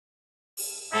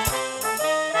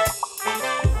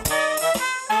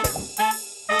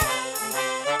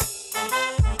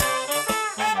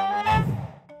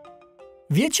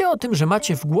Wiecie o tym, że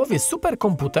macie w głowie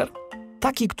superkomputer?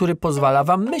 Taki, który pozwala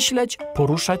wam myśleć,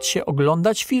 poruszać się,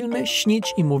 oglądać filmy,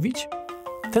 śnić i mówić?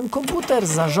 Ten komputer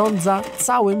zarządza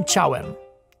całym ciałem.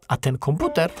 A ten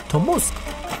komputer to mózg.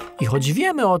 I choć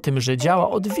wiemy o tym, że działa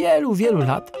od wielu, wielu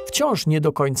lat, wciąż nie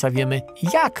do końca wiemy,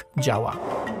 jak działa.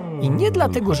 I nie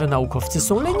dlatego, że naukowcy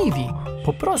są leniwi.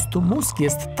 Po prostu mózg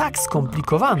jest tak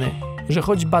skomplikowany, że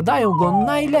choć badają go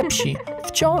najlepsi,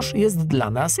 wciąż jest dla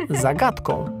nas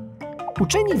zagadką.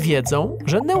 Uczeni wiedzą,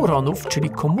 że neuronów, czyli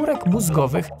komórek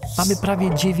mózgowych, mamy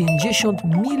prawie 90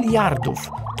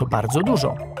 miliardów. To bardzo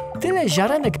dużo. Tyle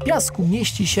ziarenek piasku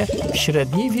mieści się w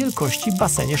średniej wielkości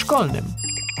basenie szkolnym.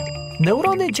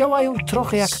 Neurony działają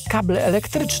trochę jak kable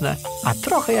elektryczne, a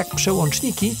trochę jak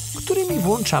przełączniki, którymi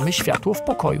włączamy światło w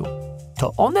pokoju.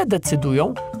 To one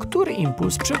decydują, który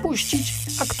impuls przepuścić,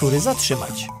 a który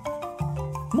zatrzymać.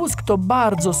 Mózg to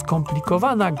bardzo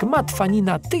skomplikowana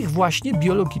gmatwanina tych właśnie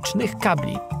biologicznych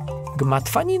kabli.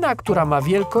 Gmatwanina, która ma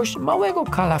wielkość małego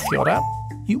kalafiora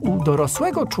i u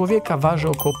dorosłego człowieka waży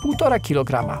około 1,5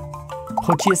 kg.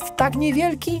 Choć jest tak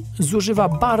niewielki, zużywa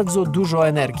bardzo dużo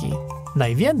energii.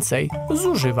 Najwięcej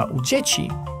zużywa u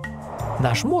dzieci.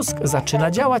 Nasz mózg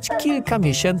zaczyna działać kilka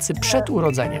miesięcy przed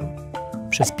urodzeniem.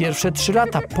 Przez pierwsze 3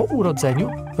 lata po urodzeniu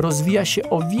rozwija się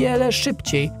o wiele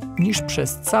szybciej niż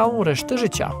przez całą resztę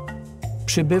życia.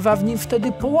 Przybywa w nim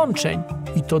wtedy połączeń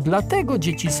i to dlatego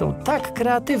dzieci są tak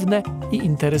kreatywne i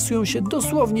interesują się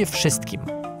dosłownie wszystkim.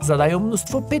 Zadają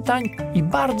mnóstwo pytań i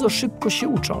bardzo szybko się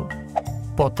uczą.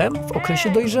 Potem, w okresie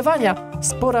dojrzewania,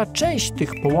 spora część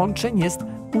tych połączeń jest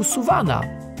usuwana.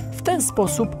 W ten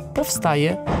sposób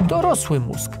powstaje dorosły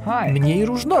mózg, mniej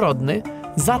różnorodny,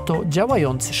 za to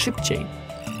działający szybciej.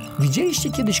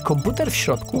 Widzieliście kiedyś komputer w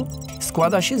środku?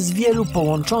 Składa się z wielu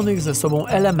połączonych ze sobą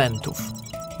elementów.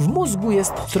 W mózgu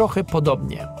jest trochę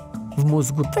podobnie. W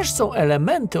mózgu też są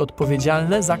elementy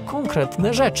odpowiedzialne za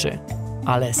konkretne rzeczy,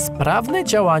 ale sprawne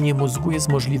działanie mózgu jest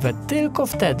możliwe tylko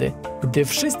wtedy, gdy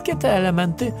wszystkie te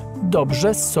elementy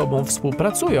dobrze z sobą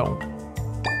współpracują.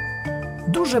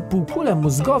 Duże półkule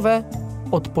mózgowe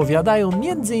odpowiadają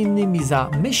m.in. za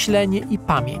myślenie i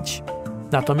pamięć.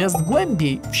 Natomiast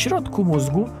głębiej w środku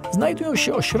mózgu znajdują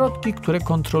się ośrodki, które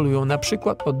kontrolują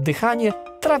np. oddychanie,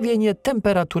 trawienie,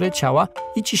 temperaturę ciała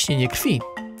i ciśnienie krwi.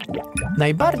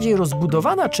 Najbardziej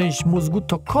rozbudowana część mózgu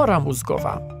to kora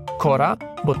mózgowa. Kora,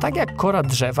 bo tak jak kora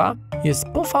drzewa, jest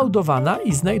pofałdowana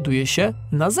i znajduje się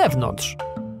na zewnątrz.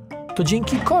 To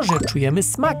dzięki korze czujemy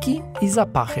smaki i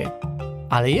zapachy.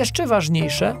 Ale jeszcze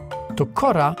ważniejsze, to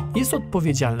kora jest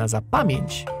odpowiedzialna za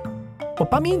pamięć. O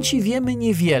pamięci wiemy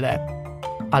niewiele,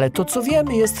 ale to, co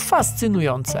wiemy, jest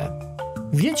fascynujące.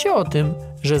 Wiecie o tym,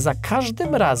 że za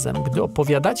każdym razem, gdy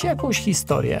opowiadacie jakąś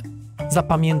historię,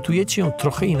 zapamiętujecie ją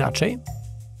trochę inaczej?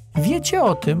 Wiecie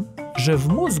o tym, że w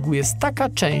mózgu jest taka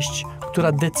część,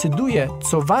 która decyduje,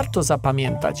 co warto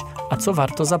zapamiętać, a co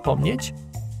warto zapomnieć?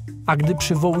 A gdy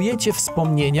przywołujecie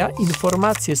wspomnienia,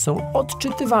 informacje są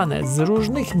odczytywane z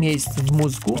różnych miejsc w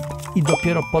mózgu i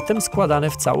dopiero potem składane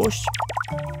w całość?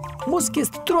 Mózg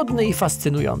jest trudny i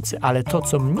fascynujący, ale to,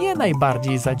 co mnie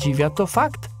najbardziej zadziwia, to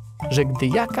fakt, że gdy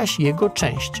jakaś jego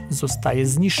część zostaje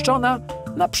zniszczona,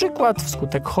 na przykład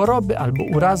wskutek choroby albo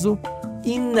urazu,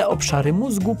 inne obszary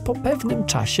mózgu po pewnym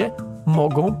czasie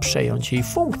mogą przejąć jej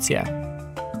funkcję.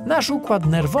 Nasz układ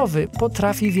nerwowy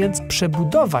potrafi więc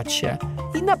przebudować się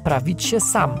i naprawić się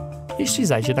sam, jeśli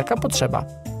zajdzie taka potrzeba.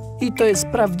 I to jest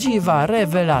prawdziwa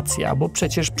rewelacja, bo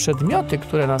przecież przedmioty,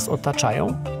 które nas otaczają,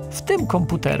 w tym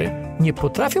komputery, nie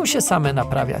potrafią się same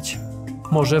naprawiać.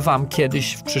 Może wam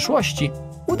kiedyś w przyszłości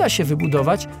uda się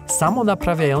wybudować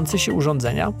samonaprawiające się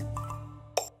urządzenia?